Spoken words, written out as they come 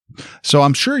So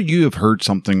I'm sure you have heard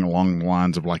something along the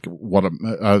lines of like what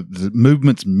the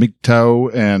movement's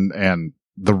MGTOW and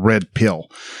the red pill.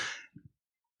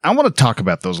 I want to talk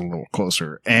about those a little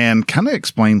closer and kind of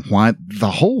explain why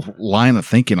the whole line of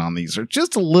thinking on these are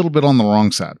just a little bit on the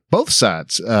wrong side. Both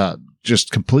sides just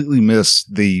completely miss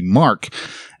the mark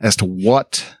as to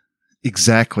what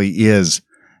exactly is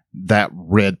that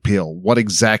red pill. What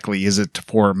exactly is it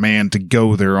for a man to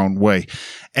go their own way?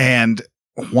 And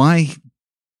why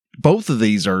both of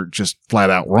these are just flat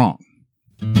out wrong.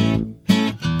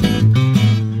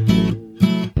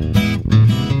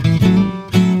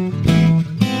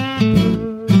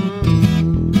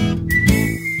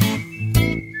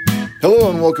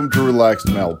 Hello and welcome to Relaxed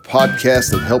Male, a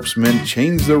podcast that helps men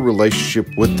change their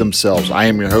relationship with themselves. I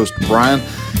am your host, Brian,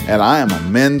 and I am a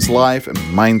men's life and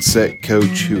mindset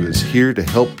coach who is here to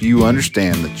help you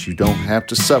understand that you don't have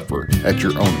to suffer at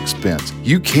your own expense.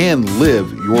 You can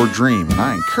live your dream, and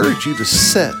I encourage you to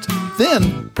set,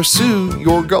 then pursue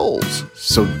your goals.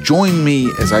 So join me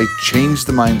as I change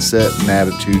the mindset and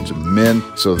attitudes of men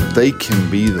so that they can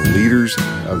be the leaders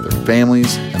of their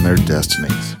families and their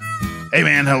destinies. Hey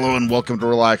man, hello and welcome to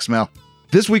Relax Mel.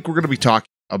 This week we're going to be talking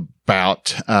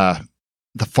about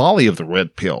the folly of the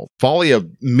red pill, folly of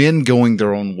men going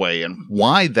their own way, and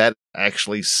why that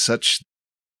actually such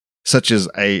as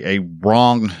a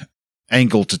wrong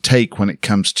angle to take when it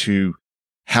comes to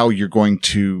how you're going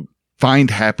to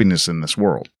find happiness in this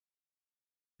world.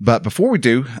 But before we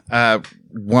do, I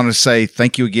want to say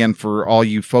thank you again for all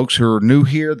you folks who are new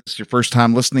here. This is your first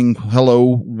time listening.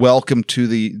 Hello, welcome to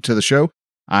the show.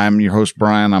 I'm your host,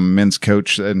 Brian. I'm a men's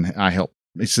coach, and I help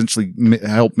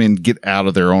men get out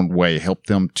of their own way, help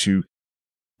them to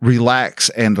relax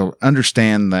and to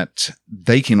understand that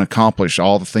they can accomplish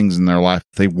all the things in their life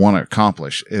they want to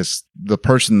accomplish. It's the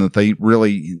person that they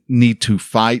really need to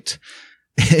fight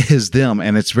is them,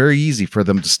 and it's very easy for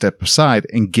them to step aside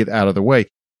and get out of the way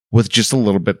with just a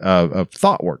little bit of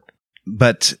thought work.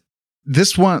 But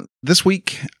this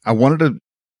week, I wanted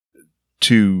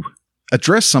to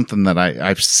address something that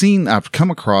I've come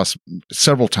across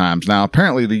several times. Now,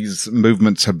 apparently these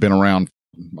movements have been around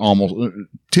almost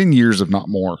 10 years, if not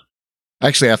more.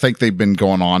 Actually, I think they've been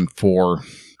going on for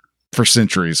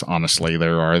centuries. Honestly,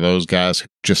 there are those guys who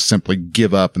just simply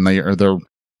give up and they're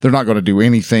not going to do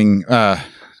anything,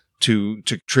 to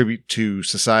contribute to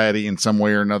society in some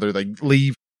way or another. They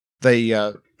leave, they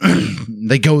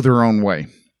go their own way,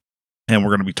 and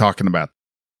we're going to be talking about that.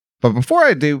 But before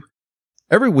I do,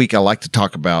 every week I like to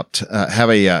talk about,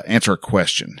 answer a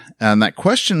question. And that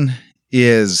question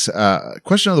is,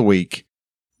 question of the week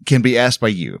can be asked by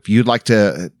you. If you'd like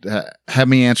to have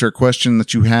me answer a question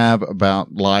that you have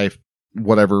about life,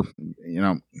 whatever,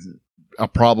 a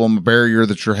problem, a barrier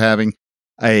that you're having,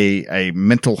 a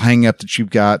mental hang up that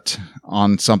you've got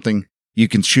on something, you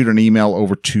can shoot an email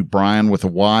over to Brian with a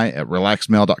Y at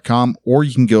relaxmail.com, or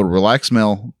you can go to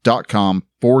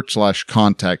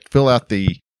relaxmail.com/contact, fill out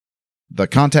the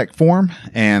contact form,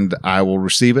 and I will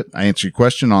receive it. I answer your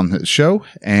question on the show,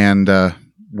 and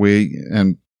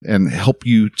and help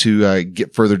you to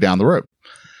get further down the road.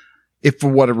 If for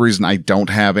whatever reason I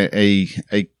don't have a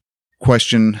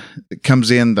question that comes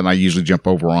in, then I usually jump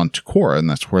over onto Quora, and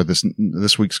that's where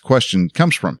this week's question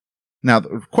comes from. Now,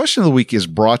 the question of the week is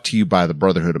brought to you by the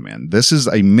Brotherhood of Men. This is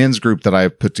a men's group that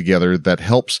I've put together that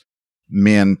helps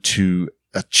men to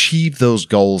achieve those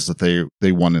goals that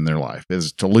they want in their life.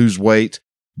 Is it to lose weight?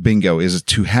 Bingo. Is it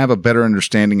to have a better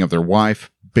understanding of their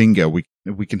wife? Bingo. We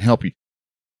can help you.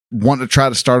 Want to try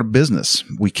to start a business?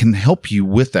 We can help you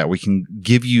with that. We can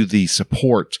give you the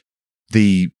support.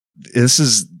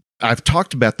 I've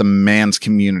talked about the man's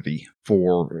community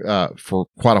for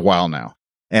quite a while now.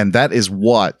 And that is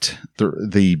what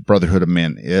the Brotherhood of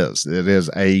Men is. It is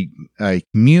a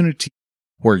community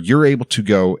where you're able to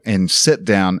go and sit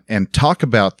down and talk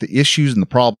about the issues and the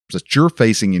problems that you're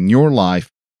facing in your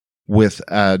life with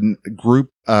a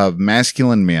group of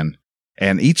masculine men.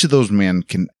 And each of those men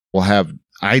will have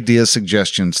ideas,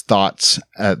 suggestions, thoughts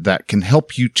that can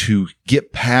help you to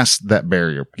get past that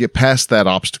barrier, get past that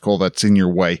obstacle that's in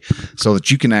your way so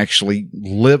that you can actually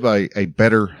live a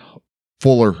better,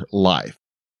 fuller life.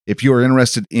 If you are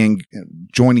interested in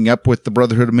joining up with the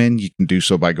Brotherhood of Men, you can do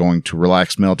so by going to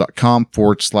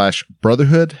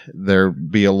relaxmail.com/brotherhood. There'll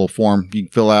be a little form you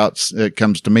can fill out. It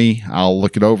comes to me. I'll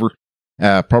look it over.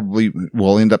 Probably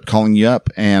we'll end up calling you up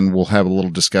and we'll have a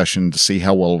little discussion to see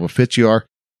how well of a fit you are.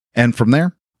 And from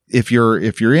there, if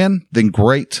you're in, then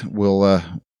great. We'll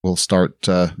start,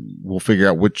 we'll figure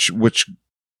out which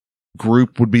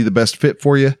group would be the best fit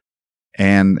for you.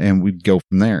 And we'd go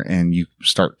from there, and you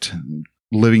start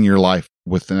living your life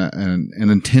with an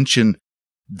intention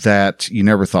that you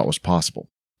never thought was possible.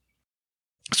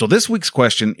 So this week's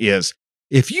question is,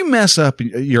 if you mess up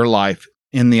your life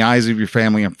in the eyes of your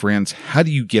family and friends, how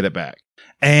do you get it back?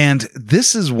 And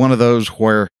this is one of those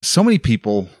where so many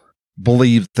people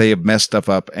believe they have messed stuff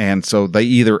up. And so they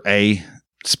either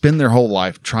spend their whole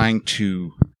life trying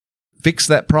to fix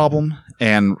that problem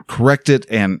and correct it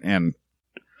and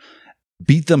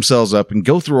beat themselves up and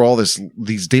go through all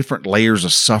these different layers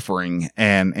of suffering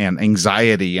and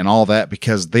anxiety and all that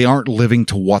because they aren't living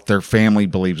to what their family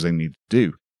believes they need to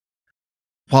do.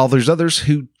 While there's others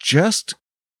who just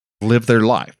live their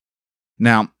life.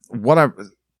 Now,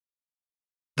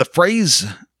 the phrase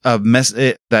of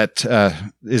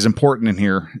that is important in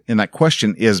here in that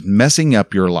question is messing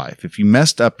up your life. If you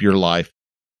messed up your life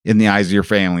in the eyes of your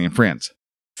family and friends,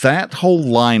 that whole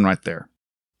line right there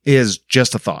is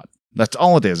just a thought. That's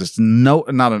all it is. It's not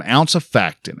an ounce of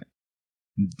fact in it.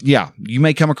 Yeah, you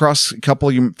may come across a couple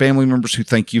of your family members who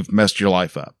think you've messed your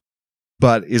life up.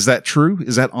 But is that true?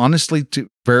 Is that honestly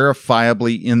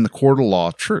verifiably in the court of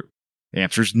law true? The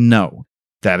answer is no.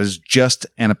 That is just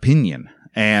an opinion.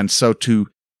 And so to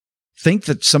think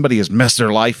that somebody has messed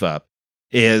their life up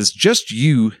is just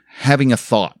you having a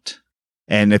thought.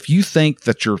 And if you think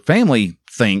that your family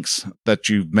thinks that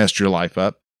you've messed your life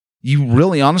up, you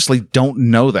really honestly don't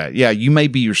know that. Yeah, you may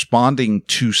be responding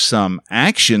to some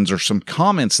actions or some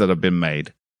comments that have been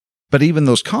made, but even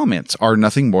those comments are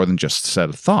nothing more than just a set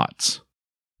of thoughts.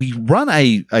 We run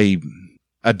a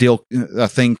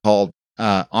thing called,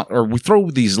 or we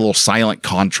throw these little silent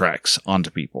contracts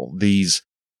onto people. These,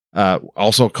 I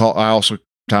also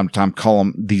time to time call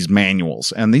them these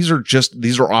manuals. And these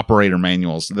are operator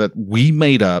manuals that we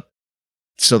made up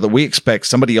so that we expect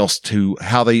somebody else to,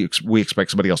 we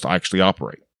expect somebody else to actually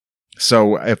operate.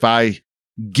 So if I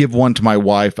give one to my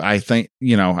wife, I think,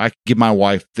 I give my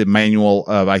wife the manual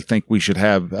of, I think we should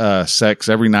have sex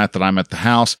every night that I'm at the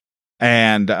house.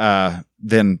 And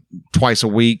then twice a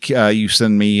week, you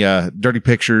send me dirty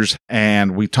pictures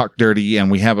and we talk dirty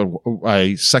and we have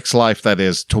a sex life that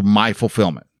is to my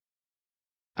fulfillment.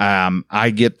 I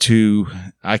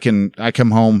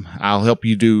come home, I'll help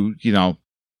you do,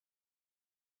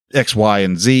 X, Y,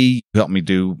 and Z, help me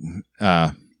do,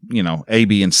 A,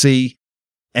 B, and C.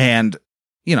 And,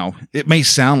 it may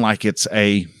sound like it's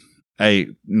a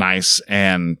nice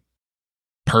and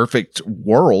perfect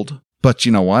world, but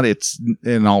you know what? It's,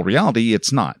 in all reality,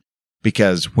 it's not.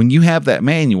 Because when you have that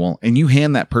manual and you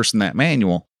hand that person that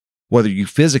manual, whether you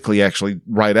physically actually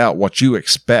write out what you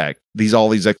expect, all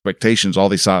these expectations, all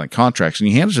these silent contracts, and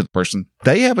you hand it to the person,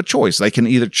 they have a choice. They can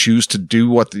either choose to do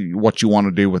what you want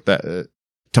to do with that,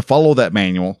 to follow that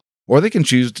manual, or they can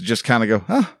choose to just kind of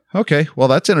go, okay, well,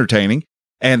 that's entertaining,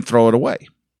 and throw it away.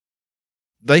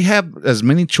 They have as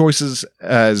many choices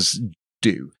as you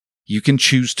do. You can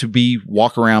choose to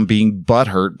walk around being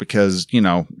butthurt because,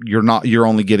 you're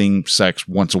only getting sex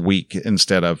once a week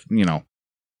instead of,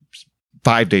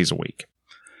 5 days a week.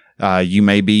 You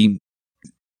may be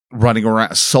running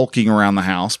around, sulking around the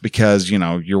house because,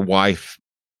 your wife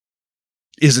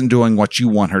isn't doing what you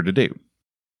want her to do.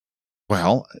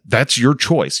 Well, that's your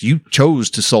choice. You chose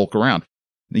to sulk around.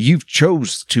 You've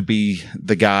chose to be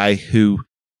the guy who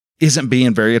isn't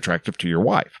being very attractive to your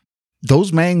wife.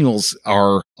 Those manuals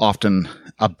are often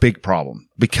a big problem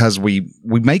because we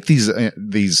make these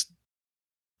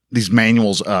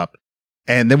manuals up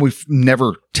and then we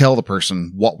never tell the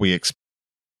person what we expect.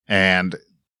 And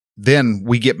then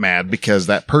we get mad because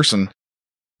that person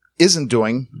isn't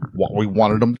doing what we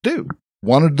wanted them to do.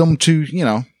 Wanted them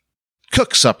to,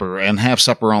 cook supper and have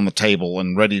supper on the table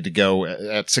and ready to go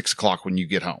at 6 o'clock when you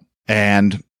get home.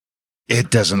 And it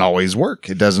doesn't always work.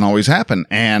 It doesn't always happen.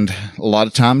 And a lot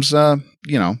of times,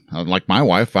 like my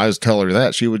wife, if I was to tell her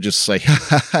that, she would just say,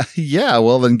 yeah,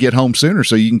 well, then get home sooner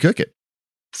so you can cook it.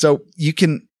 So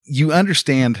you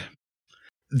understand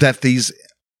that these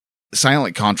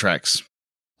silent contracts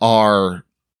are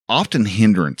often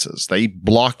hindrances. They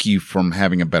block you from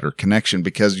having a better connection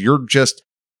because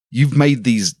you've made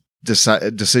these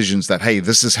decisions that, hey,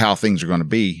 this is how things are going to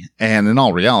be. And in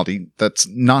all reality, that's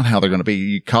not how they're going to be.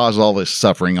 You cause all this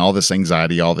suffering, all this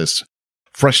anxiety, all this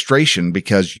frustration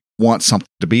because you want something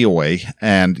to be a way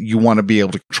and you want to be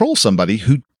able to control somebody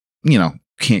who,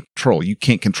 can't control. You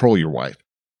can't control your wife.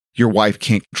 Your wife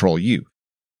can't control you.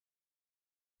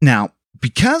 Now,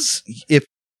 because if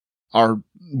are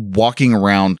walking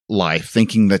around life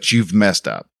thinking that you've messed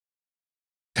up,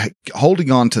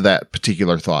 holding on to that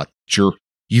particular thought,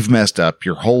 you've messed up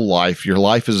your whole life. Your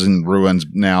life is in ruins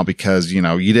now because, you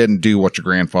didn't do what your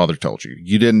grandfather told you.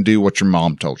 You didn't do what your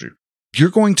mom told you. You're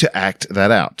going to act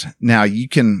that out. Now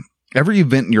every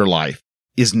event in your life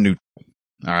is neutral.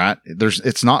 All right.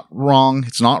 It's not wrong.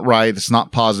 It's not right. It's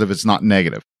not positive. It's not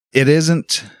negative. It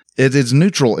is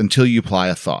neutral until you apply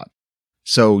a thought.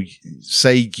 So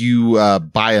say you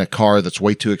buy a car that's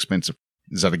way too expensive.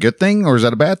 Is that a good thing or is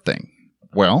that a bad thing?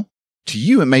 Well, to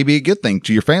you, it may be a good thing.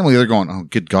 To your family, they're going, oh,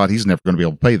 good God, he's never going to be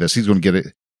able to pay this. He's going to get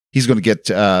it. He's going to get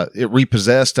it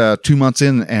repossessed 2 months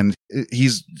in, and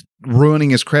he's ruining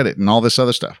his credit and all this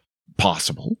other stuff.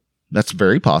 Possible. That's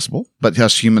very possible. But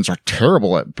us humans are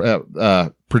terrible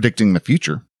at predicting the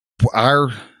future.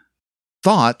 Our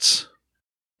thoughts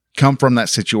come from that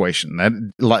situation,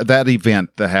 that event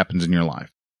that happens in your life.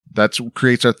 That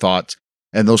creates our thoughts,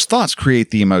 and those thoughts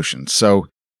create the emotions. So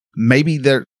maybe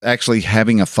they're actually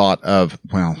having a thought of,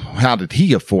 well, how did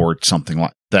he afford something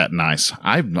like that nice?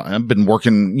 I've been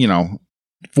working,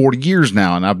 40 years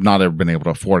now, and I've not ever been able to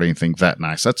afford anything that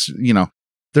nice. That's,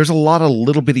 there's a lot of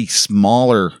little bitty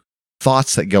smaller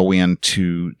thoughts that go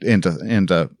into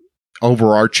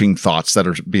overarching thoughts that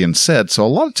are being said. So a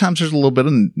lot of times there's a little bit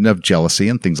of jealousy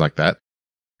and things like that.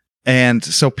 And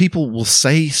so people will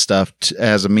say stuff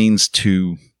as a means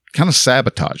to kind of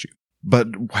sabotage you. But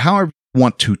however you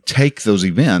want to take those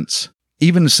events,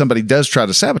 even if somebody does try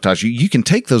to sabotage you, you can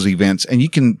take those events and you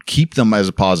can keep them as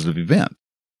a positive event.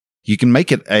 You can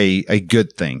make it a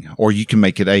good thing, or you can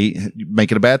make it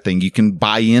a bad thing. You can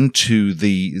buy into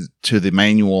the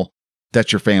manual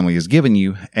that your family has given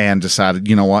you and decided,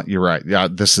 you know what, you're right. Yeah,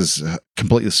 this is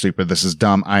completely stupid. This is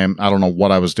dumb. I don't know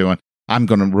what I was doing. I'm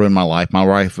going to ruin my life. My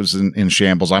life was in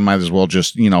shambles. I might as well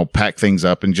just, pack things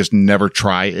up and just never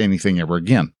try anything ever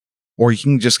again. Or you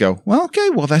can just go, well, okay,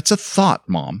 well, that's a thought,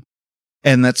 Mom.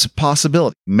 And that's a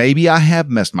possibility. Maybe I have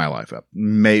messed my life up,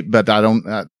 but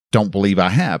I don't believe I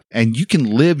have. And you can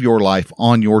live your life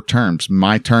on your terms.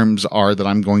 My terms are that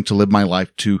I'm going to live my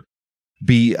life to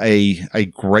be a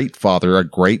great father, a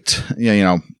great,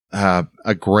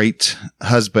 a great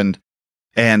husband,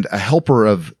 and a helper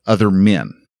of other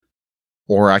men.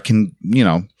 Or I can,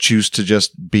 choose to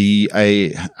just be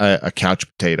a couch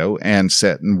potato and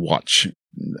sit and watch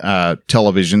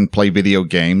television, play video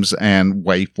games, and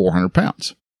weigh 400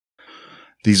 pounds.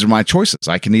 These are my choices.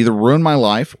 I can either ruin my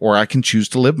life or I can choose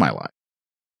to live my life.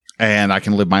 And I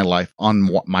can live my life on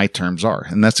what my terms are.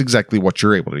 And that's exactly what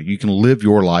you're able to do. You can live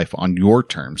your life on your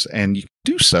terms, and you can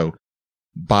do so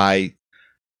by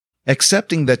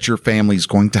accepting that your family is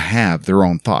going to have their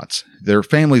own thoughts. Their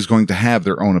family is going to have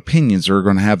their own opinions. They're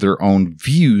going to have their own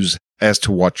views as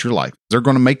to what your life. They're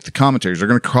going to make the commentaries. They're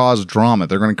going to cause drama.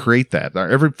 They're going to create that.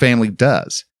 Every family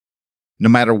does. No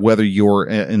matter whether you're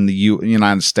in the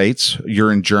United States,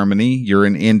 you're in Germany, you're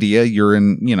in India, you're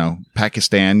in,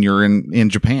 Pakistan, you're in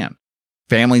Japan.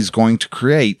 Family's going to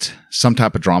create some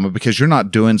type of drama because you're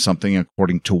not doing something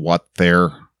according to what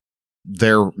their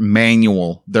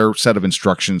manual, their set of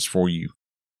instructions for you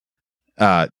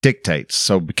dictates.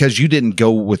 So because you didn't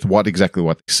go with exactly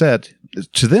what they said,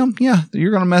 to them, yeah,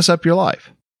 you're going to mess up your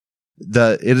life.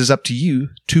 It is up to you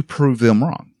to prove them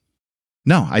wrong.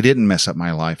 No, I didn't mess up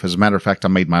my life. As a matter of fact, I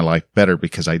made my life better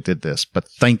because I did this. But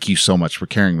thank you so much for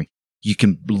carrying me. You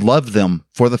can love them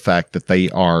for the fact that they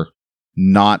are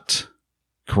not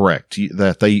correct,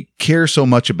 that they care so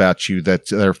much about you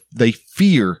that they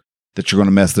fear that you're going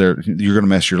to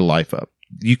mess your life up.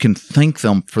 You can thank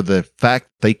them for the fact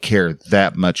they care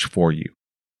that much for you.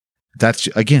 That's,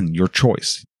 again, your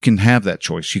choice. You can have that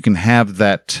choice. You can have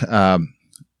that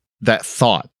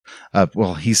thought.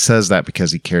 Well, he says that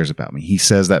because he cares about me. He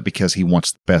says that because he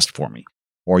wants the best for me.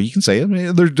 Or you can say,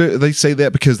 they say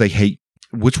that because they hate.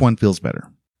 Which one feels better?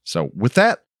 So with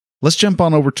that, let's jump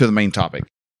on over to the main topic.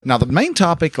 Now, the main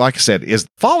topic, like I said, is the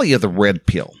folly of the red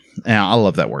pill. Now, I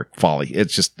love that word, folly.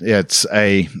 It's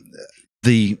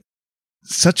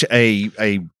such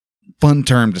a fun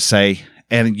term to say.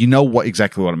 And you know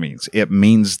exactly what it means. It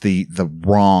means the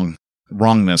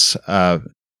wrongness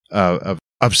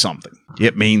of something.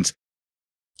 It means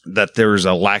that there's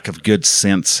a lack of good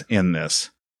sense in this.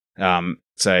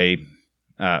 It's a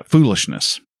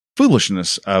foolishness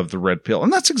of the red pill.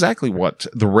 And that's exactly what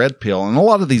the red pill and a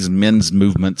lot of these men's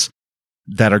movements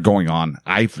that are going on,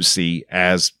 I see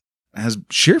as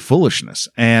sheer foolishness.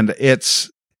 And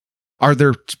are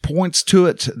there points to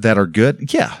it that are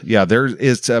good? Yeah. There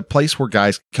is a place where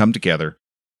guys come together,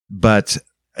 but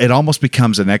it almost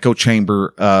becomes an echo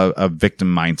chamber of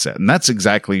victim mindset. And that's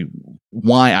exactly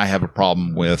why I have a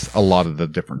problem with a lot of the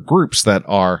different groups that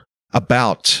are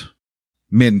about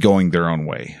men going their own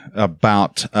way,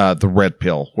 about the red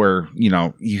pill, where,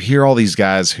 you hear all these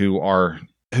guys who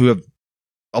have,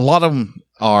 a lot of them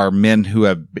are men who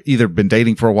have either been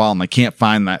dating for a while and they can't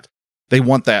find that. They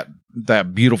want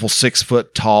that beautiful 6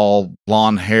 foot tall,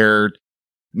 blonde haired,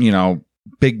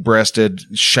 big breasted,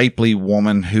 shapely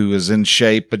woman who is in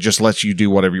shape, but just lets you do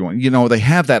whatever you want. You know, they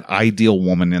have that ideal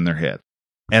woman in their head.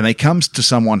 And they comes to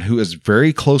someone who is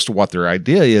very close to what their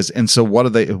idea is. And so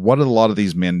what do a lot of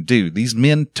these men do? These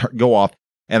men go off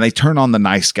and they turn on the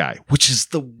nice guy, which is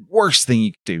the worst thing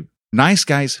you can do. Nice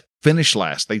guys finish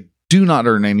last. They do not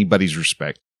earn anybody's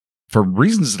respect for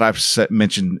reasons that I've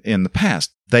mentioned in the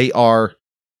past. They are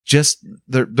just,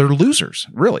 they're losers,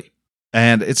 really.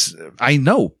 And I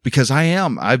know because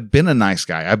I've been a nice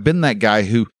guy. I've been that guy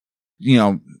who, you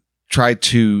know, tried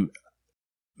to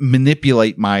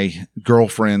manipulate my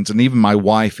girlfriends and even my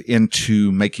wife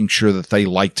into making sure that they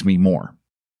liked me more.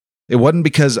 It wasn't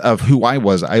because of who I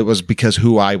was. It was because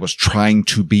who I was trying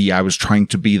to be. I was trying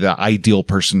to be the ideal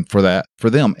person for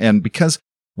them. And because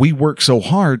we work so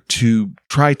hard to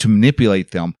try to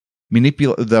manipulate them,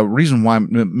 the reason why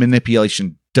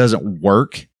manipulation doesn't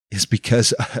work is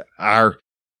because our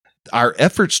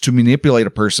efforts to manipulate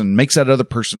a person makes that other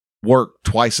person work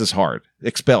twice as hard,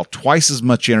 expel twice as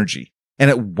much energy. And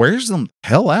it wears them the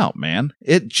hell out, man.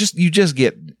 You just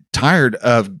get tired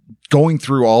of going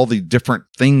through all the different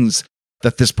things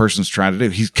that this person's trying to do.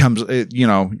 He comes, you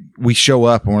know, we show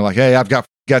up and we're like, hey, I've got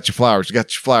your flowers,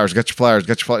 got your flowers.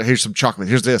 Here's some chocolate.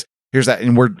 Here's this, here's that.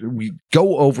 And we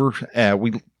go over,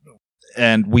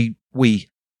 we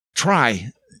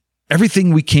try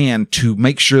everything we can to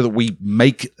make sure that we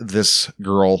make this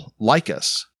girl like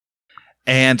us.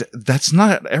 And that's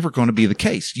not ever going to be the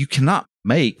case. You cannot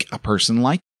make a person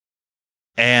like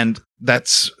you. And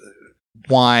that's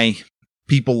why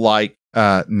people like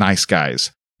nice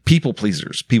guys, people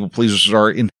pleasers. People pleasers are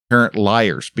inherent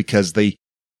liars because they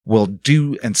will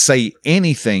do and say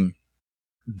anything,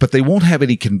 but they won't have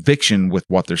any conviction with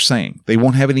what they're saying. They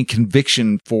won't have any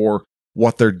conviction for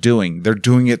what they're doing. They're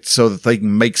doing it so that they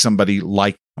can make somebody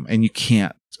like them. And you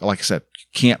can't, like I said,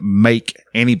 you can't make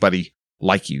anybody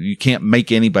like you. You can't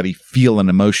make anybody feel an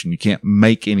emotion. You can't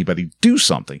make anybody do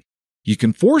something. You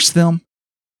can force them,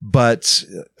 but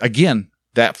again,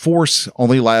 that force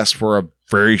only lasts for a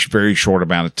very, very short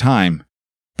amount of time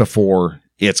before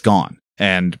it's gone.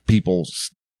 And people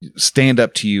stand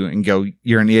up to you and go,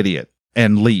 you're an idiot,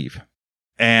 and leave.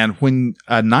 And when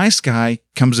a nice guy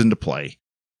comes into play,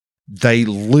 they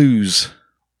lose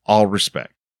all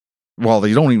respect. Well,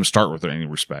 they don't even start with any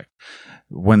respect.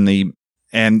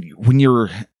 And when you're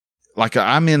like,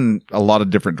 I'm in a lot of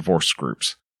different divorce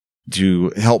groups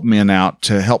to help men out,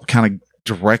 to help kind of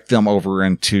direct them over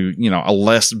into, you know, a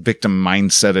less victim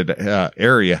mindseted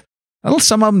area.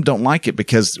 Some of them don't like it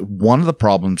because one of the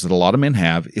problems that a lot of men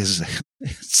have is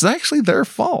it's actually their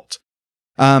fault.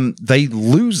 They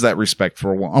lose that respect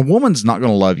for a woman. A woman's not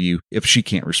going to love you if she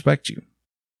can't respect you.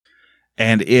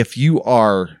 And if you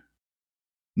are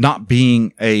not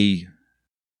being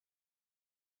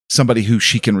somebody who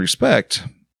she can respect,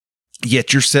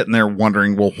 yet you're sitting there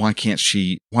wondering, well, why didn't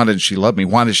she love me?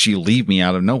 Why did she leave me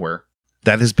out of nowhere?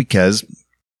 That is because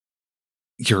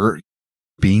you're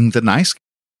being the nice guy.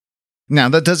 Now,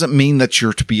 that doesn't mean that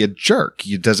you're to be a jerk.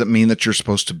 It doesn't mean that you're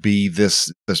supposed to be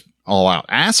this all out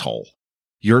asshole.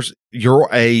 You're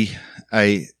need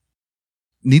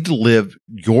to live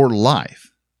your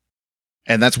life.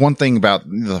 And that's one thing about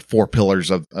the 4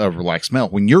 pillars of Relaxed Male.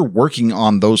 When you're working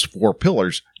on those 4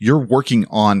 pillars, you're working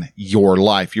on your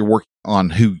life. You're working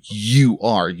on who you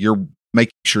are. You're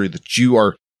making sure that you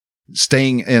are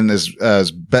staying in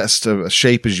as best of a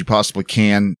shape as you possibly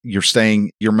can. You're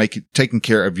taking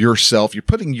care of yourself. You're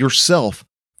putting yourself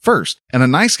first. And a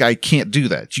nice guy can't do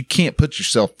that. You can't put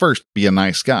yourself first to be a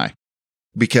nice guy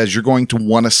because you're going to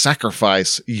want to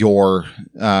sacrifice your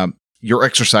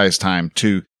exercise time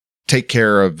to take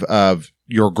care of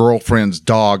your girlfriend's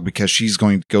dog because she's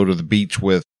going to go to the beach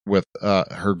with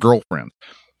her girlfriend.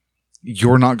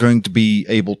 You're not going to be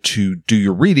able to do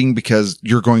your reading because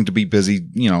you're going to be busy,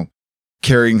 you know,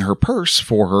 carrying her purse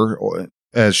for her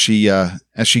as she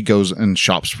goes and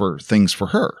shops for things for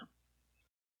her.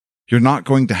 You're not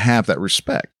going to have that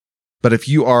respect. But if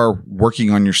you are working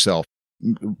on yourself,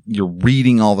 you're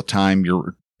reading all the time,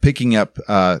 you're picking up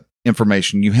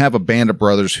information, you have a band of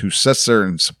brothers who sits there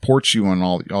and supports you on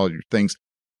all your things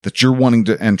that you're wanting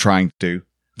to and trying to do,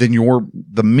 then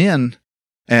the men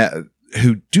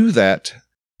who do that,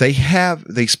 they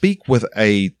speak with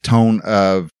a tone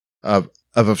of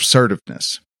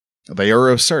assertiveness. They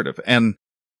are assertive, and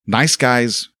nice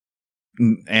guys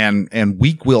and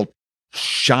weak-willed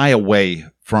shy away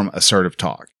from assertive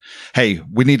talk. Hey,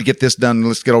 we need to get this done.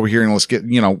 Let's get over here and let's get,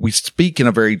 we speak in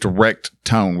a very direct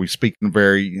tone. We speak in a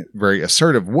very, very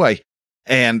assertive way.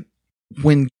 And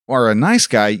when you are a nice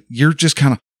guy, you're just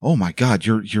kind of, oh my God,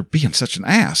 you're being such an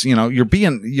ass.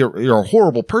 You're a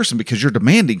horrible person because you're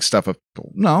demanding stuff of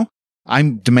people. No,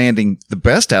 I'm demanding the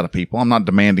best out of people. I'm not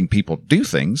demanding people do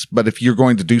things, but if you're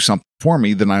going to do something for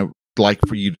me, then I would like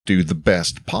for you to do the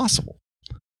best possible.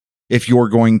 If you're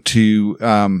going to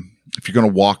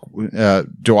walk,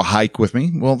 do a hike with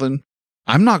me, well, then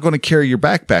I'm not going to carry your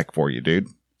backpack for you, dude.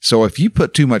 So if you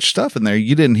put too much stuff in there,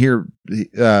 you didn't hear,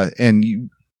 and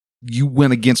you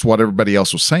went against what everybody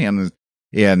else was saying,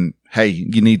 and hey,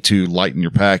 you need to lighten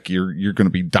your pack. You're going to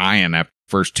be dying after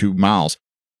the first 2 miles.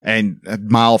 And at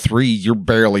mile 3, you're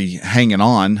barely hanging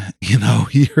on. You've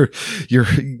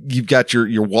got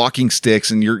your walking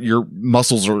sticks, and your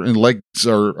muscles and legs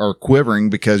are quivering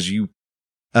because you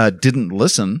didn't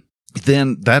listen.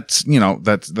 Then that's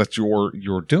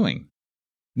your doing.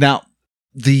 Now,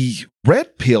 the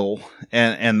red pill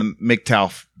and the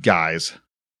MGTOW guys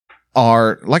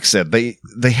are, like I said,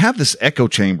 they have this echo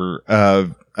chamber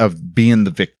of being the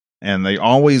victim, and they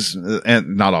always,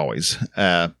 and not always,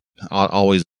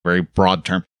 always very broad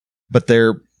term, but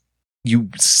you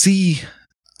see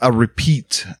a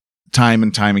repeat time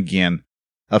and time again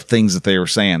of things that they were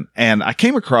saying. And I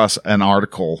came across an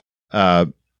article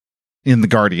in The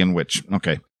Guardian, which,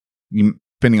 okay,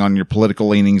 depending on your political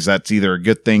leanings, that's either a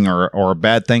good thing or a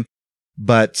bad thing.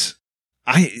 But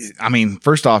I mean,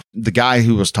 first off, the guy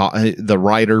who was the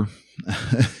writer,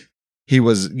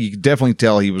 you could definitely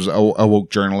tell he was a woke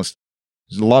journalist.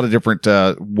 There's a lot of different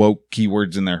woke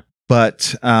keywords in there.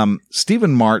 But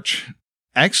Stephen March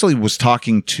actually was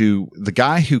talking to the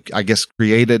guy who, I guess,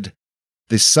 created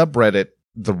the subreddit,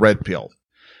 The Red Pill,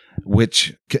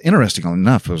 which, interestingly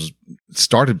enough, was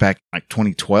started back in like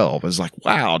 2012. It was like,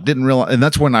 wow, didn't realize. And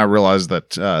that's when I realized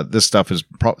that this stuff has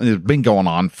been going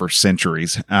on for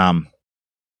centuries.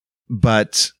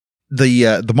 But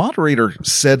the moderator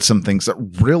said some things that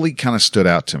really kind of stood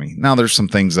out to me. Now, there's some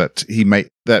things that he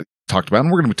talked about,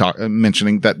 and we're going to be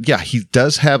mentioning that. Yeah, he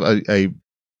does have a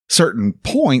certain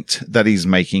point that he's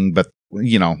making, but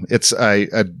it's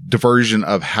a diversion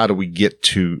of how do we get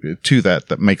to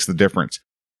that makes the difference.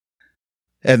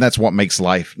 And that's what makes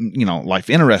life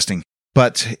interesting.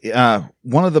 But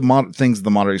one of the things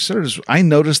the moderator said is, I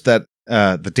noticed that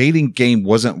the dating game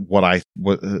wasn't what I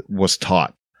was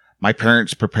taught. My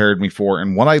parents prepared me for,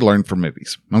 and what I learned from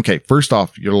movies. Okay, first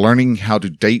off, you're learning how to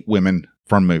date women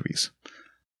from movies.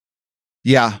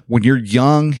 Yeah, when you're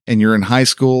young and you're in high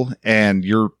school and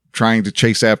you're trying to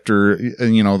chase after,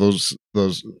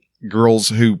 those girls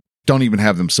who don't even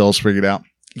have themselves figured out,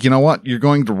 you know what? You're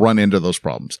going to run into those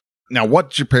problems. Now,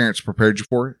 what your parents prepared you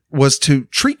for was to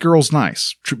treat girls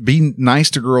nice, be nice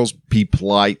to girls, be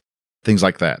polite, things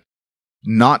like that.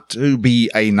 Not to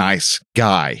be a nice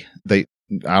guy.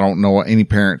 I don't know any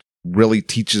parent really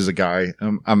teaches a guy,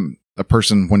 a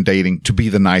person when dating, to be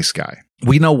the nice guy.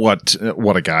 We know what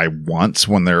a guy wants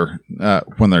when they're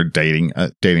dating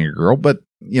a girl, but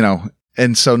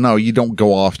and so no, you don't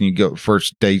go off and you go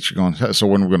first date. You're going, so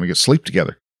when we're going to get sleep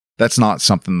together? That's not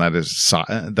something that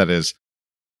is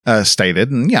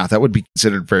stated, and yeah, that would be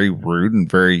considered very rude and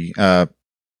very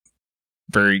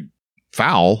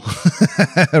foul,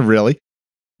 really.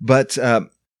 But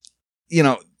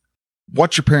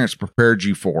what your parents prepared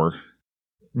you for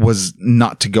was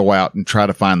not to go out and try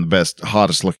to find the best,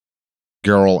 hottest looking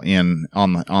girl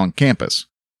on campus.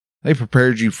 They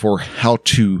prepared you for how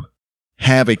to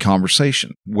have a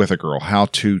conversation with a girl, how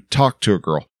to talk to a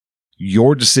girl.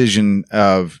 Your decision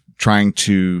of trying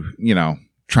to be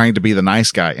the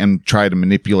nice guy and try to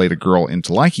manipulate a girl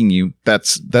into liking you,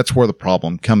 that's where the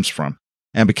problem comes from.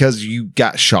 And because you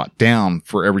got shot down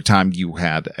for every time you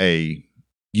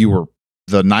were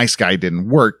the nice guy didn't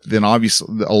work, then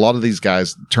obviously a lot of these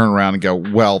guys turn around and go,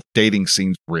 well, dating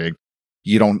seems rigged.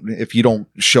 If you don't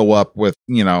show up with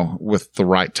the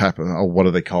right type of, what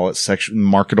do they call it?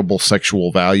 Marketable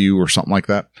sexual value or something like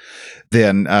that,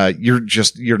 then,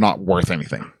 you're not worth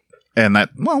anything. And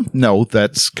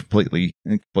that's completely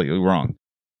wrong.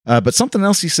 But something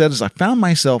else he said is, I found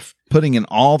myself putting in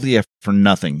all the effort for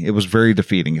nothing. It was very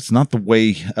defeating. It's not the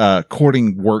way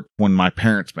courting worked when my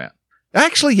parents met.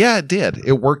 Actually, yeah, it did.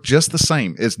 It worked just the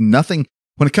same. It's nothing.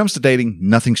 When it comes to dating,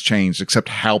 nothing's changed except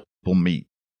how people meet.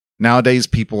 Nowadays,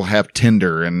 people have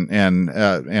Tinder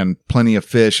and Plenty of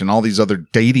Fish and all these other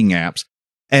dating apps.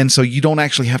 And so you don't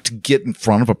actually have to get in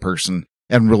front of a person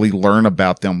and really learn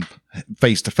about them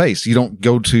face to face. You don't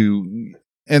go to,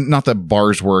 and not that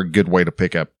bars were a good way to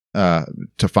pick up,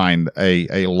 to find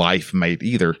a life mate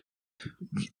either,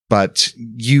 but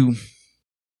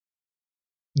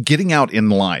getting out in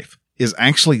life is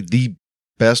actually the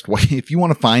best way. If you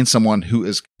want to find someone who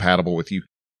is compatible with you,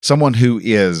 someone who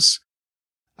is,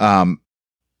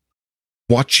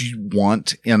 what you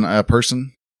want in a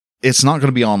person, it's not going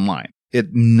to be online.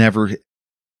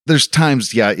 There's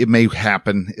times, yeah, it may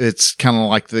happen. It's kind of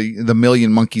like the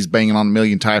million monkeys banging on a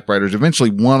million typewriters. Eventually,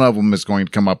 one of them is going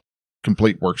to come up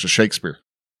complete works of Shakespeare.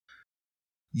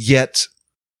 Yet,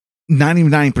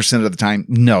 99% of the time,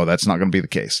 no, that's not going to be the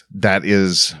case. That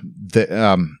is,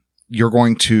 you're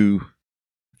going to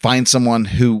find someone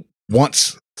who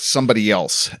wants somebody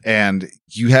else, and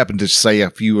you happen to say a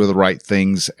few of the right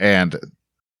things, and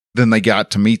then they got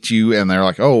to meet you, and they're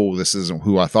like, oh, this isn't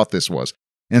who I thought this was.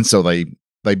 And so they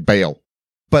bail.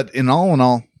 But in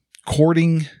all,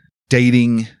 courting,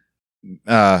 dating,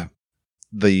 the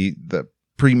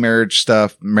pre-marriage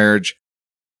stuff, marriage,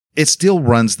 it still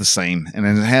runs the same, and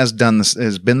it has been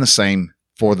the same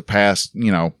for the past,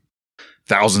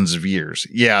 thousands of years.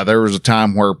 Yeah, there was a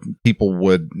time where people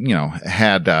would,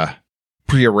 had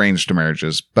prearranged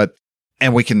marriages,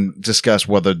 and we can discuss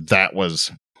whether that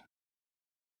was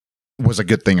a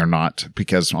good thing or not,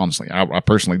 because honestly, I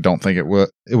personally don't think it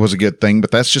was a good thing,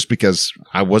 but that's just because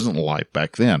I wasn't alive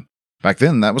back then. Back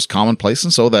then, that was commonplace,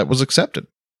 and so that was accepted.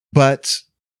 But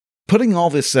putting all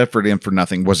this effort in for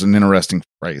nothing was an interesting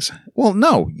phrase. Well,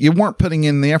 no, you weren't putting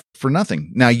in the effort for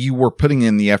nothing. Now, you were putting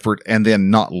in the effort and then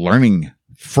not learning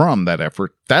from that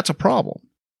effort. That's a problem.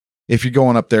 If you're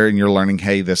going up there and you're learning,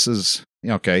 hey, this is,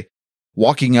 okay,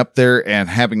 walking up there and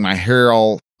having my hair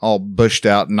all bushed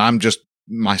out, and I'm just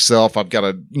myself, I've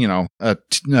got a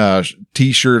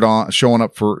t-shirt on, showing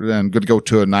up and good to go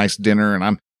to a nice dinner, and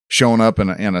I'm showing up in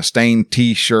a stained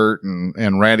t-shirt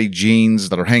and ratty jeans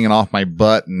that are hanging off my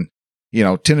butt, and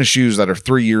tennis shoes that are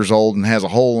 3 years old and has a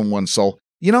hole in one sole.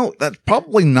 That's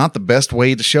probably not the best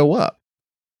way to show up.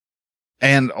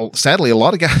 And sadly, a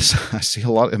lot of guys, I see a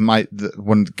lot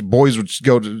when boys would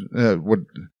go to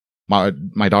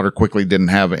my daughter quickly didn't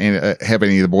have any of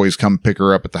the boys come pick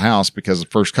her up at the house, because the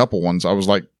first couple ones, I was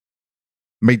like,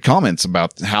 made comments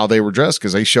about how they were dressed,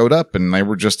 because they showed up and they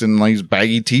were just in these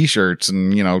baggy t-shirts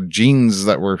and, jeans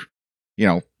that were,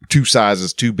 2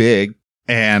 sizes too big.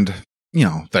 And,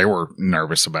 they were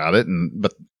nervous about it,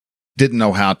 but didn't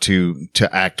know how to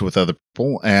act with other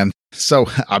people. And so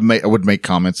I would make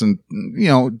comments and,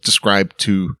 describe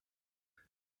to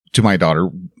my daughter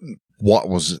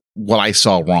what I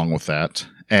saw wrong with that.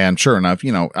 And sure enough,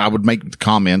 I would make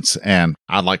comments, and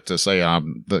I'd like to say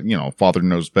I'm the, father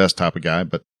knows best type of guy,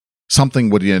 but something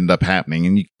would end up happening.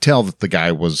 And you could tell that the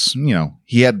guy was,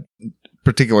 he had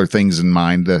particular things in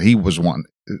mind that he was wanting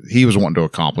to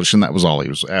accomplish, and that was all he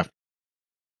was after.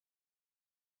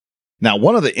 Now,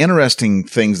 one of the interesting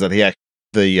things that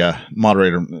the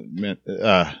moderator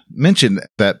mentioned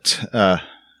that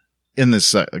in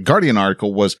this Guardian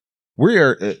article was,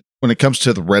 when it comes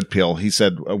to the red pill, he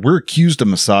said, we're accused of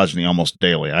misogyny almost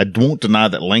daily. I won't deny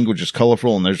that language is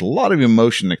colorful, and there's a lot of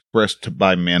emotion expressed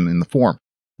by men in the forum,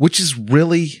 which is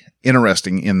really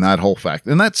interesting in that whole fact.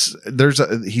 And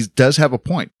he does have a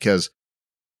point, because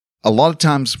a lot of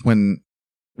times when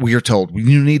we are told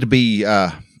you need to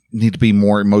be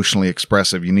more emotionally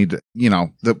expressive, you need to,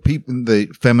 the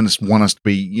feminists want us to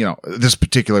be, this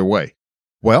particular way.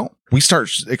 Well, we start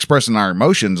expressing our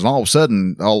emotions, and all of a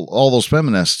sudden, all those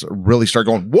feminists really start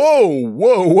going, whoa,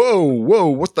 whoa, whoa, whoa,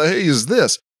 what the hey is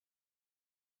this?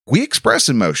 We express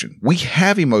emotion. We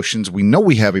have emotions. We know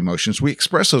we have emotions. We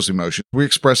express those emotions. We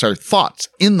express our thoughts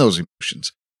in those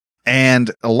emotions. And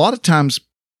a lot of times,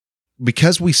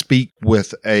 because we speak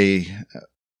with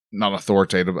not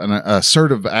authoritative, an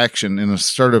assertive action in an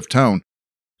assertive tone,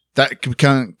 that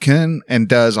can and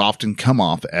does often come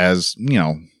off as,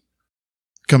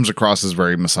 comes across as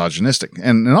very misogynistic.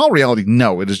 And in all reality,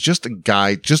 no, it is just a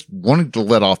guy just wanting to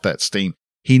let off that steam.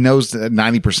 He knows that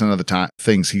 90% of the time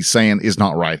things he's saying is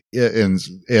not right and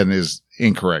is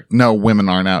incorrect. No, women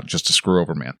aren't out just to screw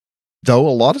over men. Though a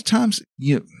lot of times,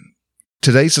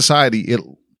 today's society,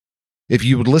 if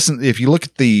you look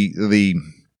at the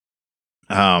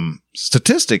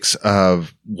statistics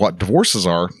of what divorces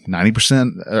are,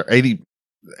 90% or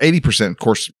 80%, of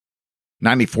course,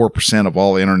 94% of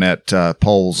all internet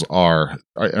polls or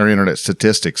internet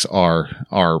statistics are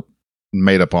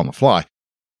made up on the fly.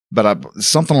 But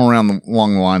something along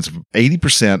the lines of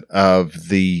 80% of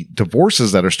the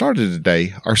divorces that are started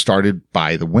today are started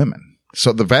by the women.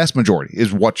 So the vast majority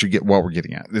is what we're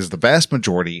getting at is the vast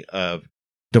majority of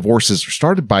divorces are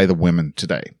started by the women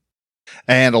today.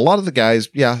 And a lot of the guys,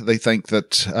 they think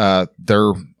that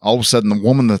they're all of a sudden the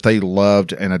woman that they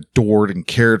loved and adored and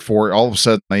cared for, all of a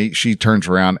sudden she turns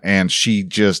around and she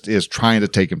just is trying to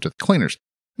take him to the cleaners.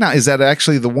 Now, is that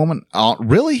actually the woman?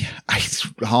 Really? I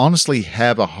honestly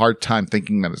have a hard time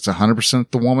thinking that it's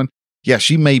 100% the woman. yeah,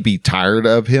 she may be tired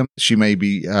of him. She may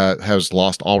be, has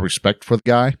lost all respect for the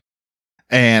guy.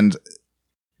 And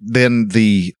then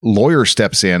the lawyer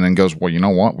steps in and goes, well, you know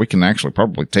what? We can actually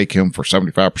probably take him for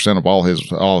 75% of all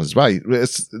his value.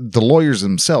 It's the lawyers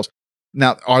themselves.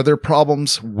 Now, are there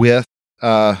problems with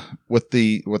the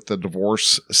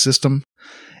divorce system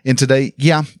in today?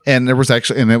 Yeah. And it was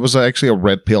actually a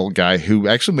red pill guy who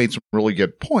actually made some really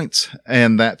good points.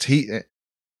 And that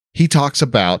he talks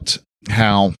about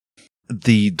how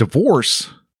the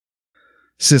divorce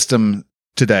system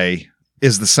today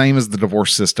is the same as the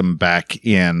divorce system back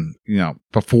in,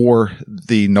 before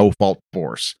the no fault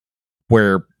divorce,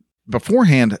 where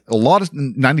beforehand, a lot of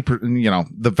 90%,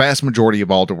 the vast majority of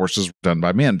all divorces were done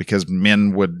by men, because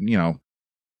men would,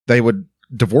 they would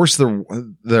divorce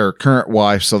their current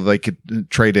wife so they could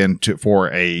trade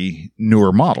for a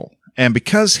newer model. And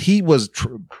because he was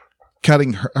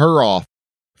cutting her off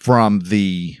from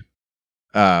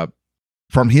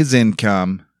from his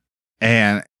income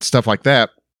and stuff like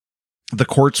that, the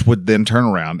courts would then turn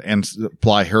around and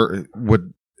apply her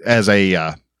as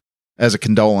a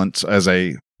condolence, not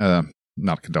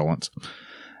a condolence,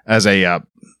 as not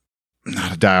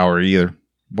a dowry either.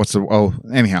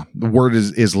 Anyhow, the word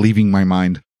is leaving my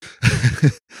mind.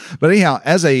 But anyhow,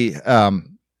 as a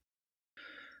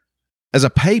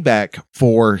payback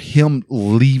for him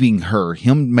leaving her,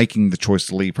 him making the choice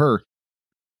to leave her,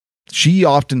 she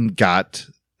often got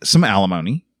some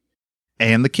alimony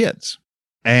and the kids.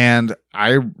 And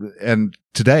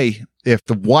today, if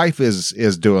the wife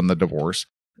is doing the divorce,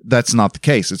 that's not the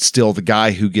case. It's still the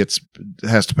guy who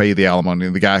has to pay the alimony,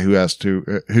 and the guy who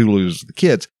loses the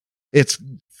kids. It's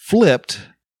flipped,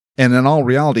 and in all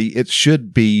reality, it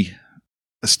should be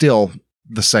still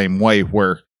the same way,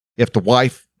 where if the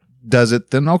wife does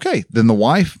it, then okay, then the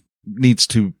wife needs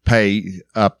to pay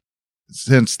up,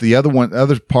 since the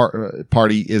other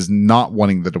party is not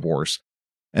wanting the divorce,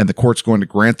 and the court's going to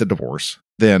grant the divorce.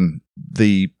 Then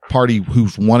the party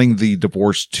who's wanting the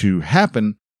divorce to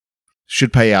happen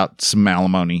should pay out some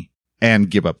alimony and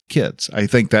give up kids. I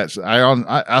think that's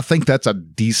a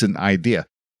decent idea,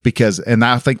 and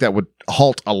I think that would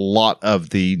halt a lot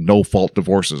of the no fault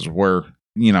divorces where,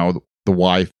 the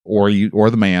wife or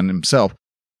the man himself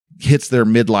hits their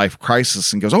midlife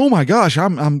crisis and goes, oh my gosh,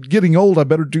 I'm getting old. I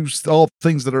better do all the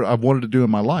things that I've wanted to do in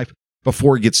my life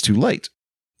before it gets too late.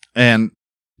 And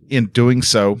in doing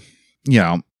so,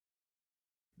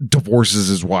 divorces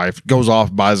his wife, goes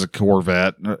off, buys a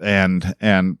Corvette,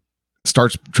 and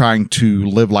starts trying to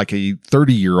live like a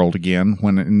 30-year-old again,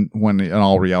 when in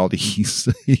all reality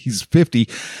he's 50,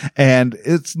 and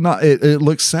it's not. It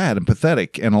looks sad and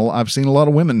pathetic. And I've seen a lot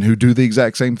of women who do the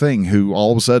exact same thing, who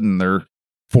all of a sudden they're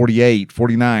 48,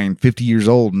 49, 50 years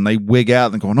old, and they wig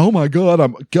out and going, oh my God,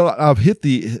 I've hit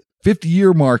the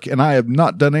 50-year mark, and I have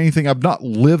not done anything. I've not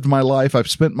lived my life.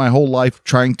 I've spent my whole life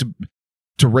trying to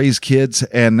raise kids,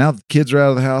 and now the kids are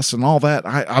out of the house and all that.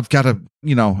 I've got to,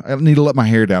 I need to let my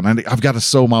hair down. I've got to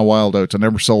sow my wild oats. I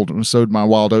never sowed my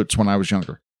wild oats when I was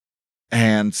younger.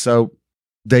 And so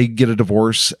they get a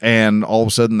divorce, and all of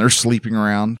a sudden they're sleeping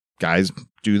around. Guys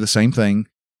do the same thing,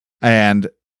 and,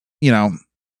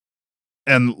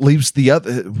 and leaves the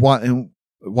other,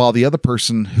 while the other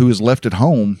person who is left at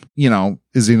home,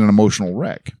 is in an emotional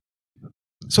wreck.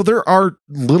 So there are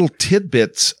little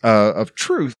tidbits of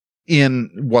truth in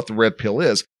what the red pill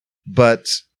is, but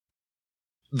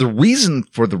the reason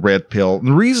for the red pill,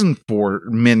 the reason for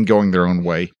men going their own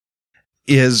way,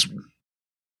 is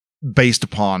based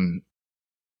upon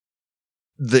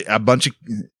a bunch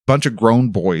of grown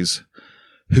boys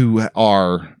who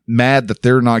are mad that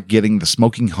they're not getting the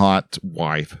smoking hot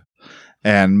wife,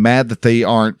 and mad that they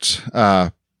aren't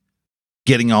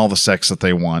getting all the sex that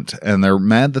they want, and they're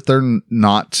mad that they're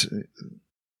not.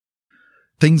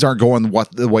 Things aren't going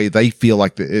the way they feel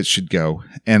like it should go.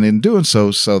 And in doing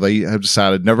so they have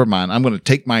decided, never mind, I'm going to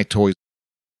take my toys.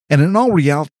 And in all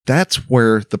reality, that's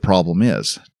where the problem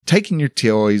is. Taking your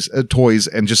toys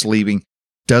and just leaving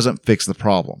doesn't fix the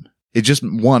problem. It just,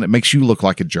 one, it makes you look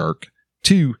like a jerk.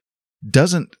 Two,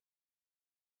 doesn't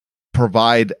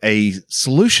provide a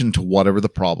solution to whatever the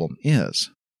problem is.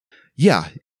 Yeah,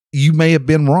 you may have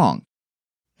been wrong.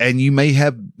 And you may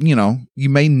have, you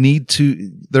may need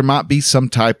to, there might be some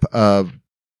type of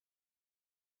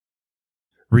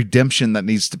redemption that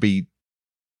needs to be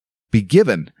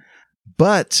given.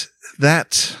 But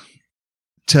that,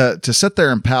 to sit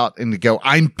there and pout and to go,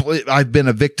 I've been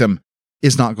a victim,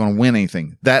 is not going to win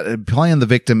anything. That playing the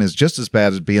victim is just as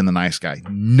bad as being the nice guy.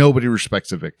 Nobody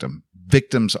respects a victim.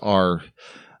 Victims are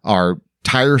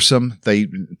tiresome.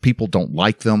 People don't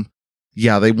like them.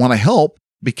 Yeah, they want to help.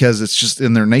 because it's just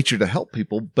in their nature to help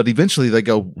people. But eventually they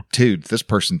go, dude, this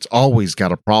person's always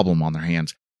got a problem on their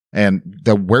hands, and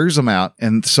that wears them out.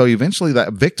 And so eventually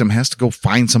that victim has to go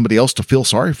find somebody else to feel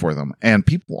sorry for them. And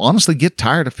people honestly get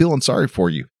tired of feeling sorry for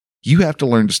you. You have to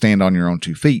learn to stand on your own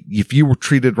 2 feet. If you were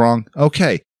treated wrong,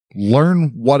 okay,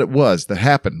 learn what it was that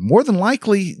happened. More than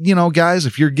likely, guys,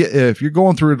 if you're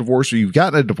going through a divorce or you've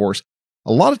gotten a divorce,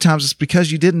 a lot of times it's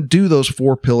because you didn't do those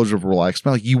 4 pillars of relaxed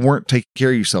male. You weren't taking care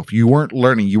of yourself. You weren't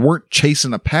learning. You weren't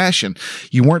chasing a passion.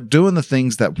 You weren't doing the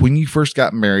things that when you first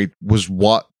got married was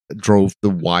what drove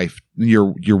the wife,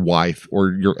 your wife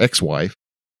or your ex-wife,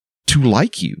 to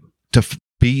like you, to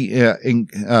be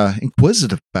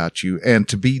inquisitive about you, and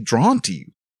to be drawn to you.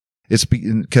 It's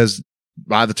because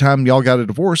by the time y'all got a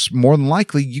divorce, more than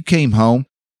likely you came home,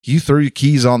 you threw your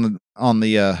keys on the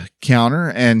counter,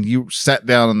 and you sat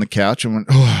down on the couch and went,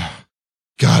 "Oh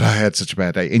God, I had such a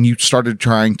bad day." And you started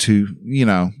trying to,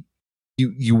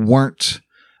 you weren't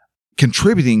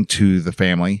contributing to the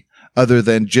family other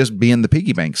than just being the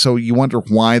piggy bank. So you wonder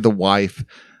why the wife,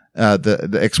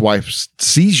 the ex-wife,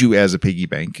 sees you as a piggy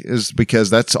bank, is because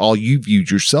that's all you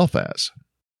viewed yourself as.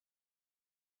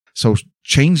 So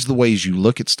change the ways you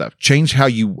look at stuff. Change how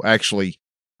you actually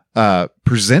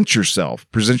present yourself.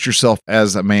 Present yourself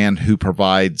as a man who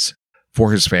provides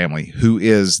for his family, who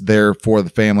is there for the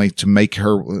family to make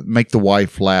the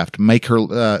wife laugh, to make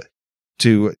her,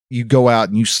 you go out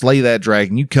and you slay that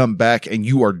dragon, you come back and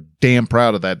you are damn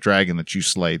proud of that dragon that you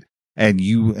slayed. And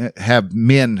you have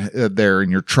men there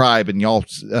in your tribe, and y'all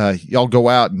go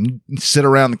out and you sit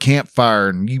around the campfire,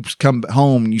 and you come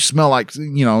home and you smell like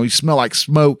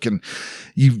smoke, and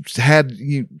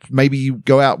maybe you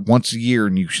go out once a year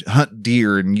and you hunt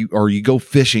deer, and you go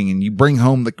fishing and you bring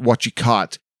home what you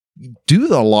caught.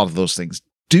 Do a lot of those things.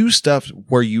 Do stuff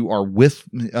where you are with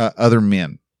other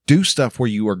men. Do stuff where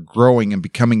you are growing and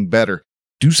becoming better.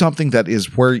 Do something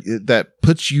that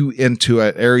puts you into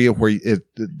an area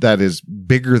that is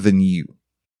bigger than you,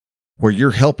 where you're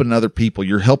helping other people.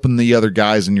 You're helping the other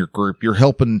guys in your group. You're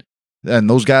helping, and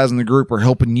those guys in the group are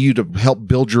helping you to help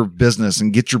build your business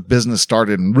and get your business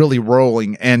started and really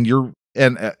rolling. And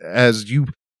as you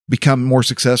become more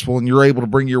successful and you're able to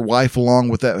bring your wife along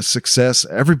with that success,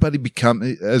 everybody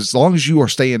as long as you are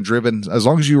staying driven, as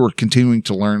long as you are continuing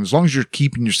to learn, as long as you're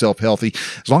keeping yourself healthy,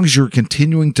 as long as you're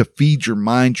continuing to feed your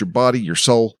mind, your body, your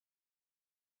soul,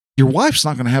 your wife's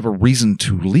not going to have a reason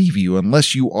to leave you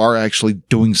unless you are actually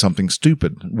doing something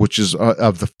stupid, which is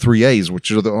of the 3 A's,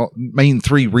 which are the main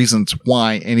 3 reasons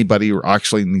why anybody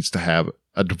actually needs to have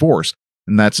a divorce.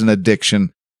 And that's an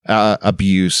addiction,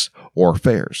 abuse, or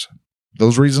affairs.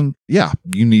 Those reasons,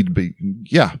 you need to be,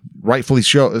 rightfully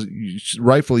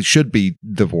should be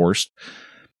divorced.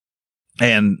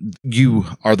 And you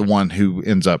are the one who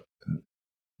ends up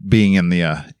being in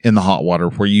the hot water,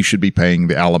 where you should be paying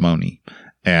the alimony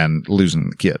and losing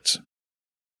the kids.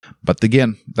 But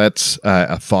again, that's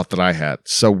a thought that I had.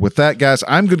 So with that, guys,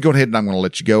 I'm going to go ahead and I'm going to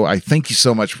let you go. I thank you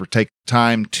so much for taking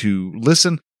time to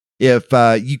listen. If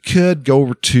you could go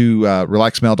over to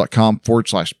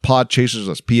relaxedmale.com/podchasers,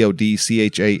 that's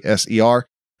PODCHASER,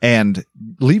 and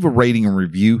leave a rating and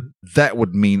review, that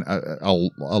would mean a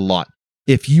lot.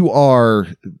 If you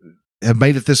have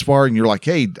made it this far and you're like,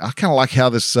 hey, I kind of like how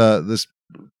this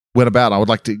went about, I would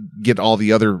like to get all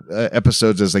the other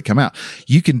episodes as they come out,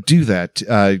 you can do that.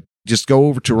 Just go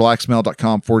over to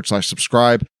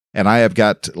relaxedmale.com/subscribe. And I have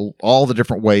got all the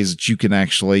different ways that you can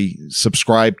actually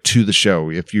subscribe to the show.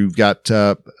 If you've got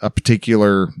a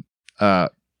particular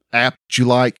app that you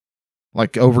like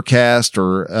Overcast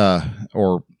or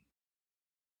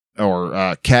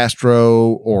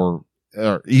Castro or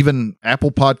even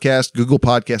Apple Podcast, Google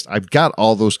Podcast, I've got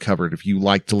all those covered. If you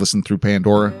like to listen through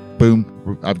Pandora,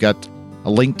 boom, I've got a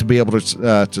link to be able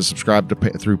to subscribe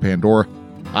through Pandora.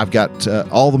 I've got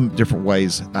all the different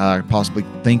ways I possibly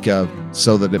think of,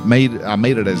 so that I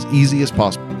made it as easy as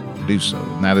possible to do so.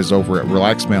 And that is over at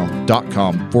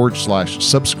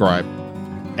relaxedmale.com/subscribe.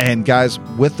 And guys,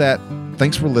 with that,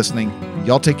 thanks for listening.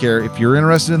 Y'all take care. If you're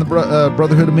interested in the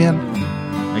Brotherhood of Men,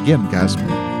 again, guys,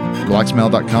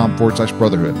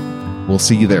 relaxedmale.com/brotherhood. We'll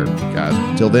see you there,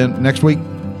 guys. Till then, next week,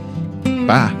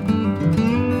 bye.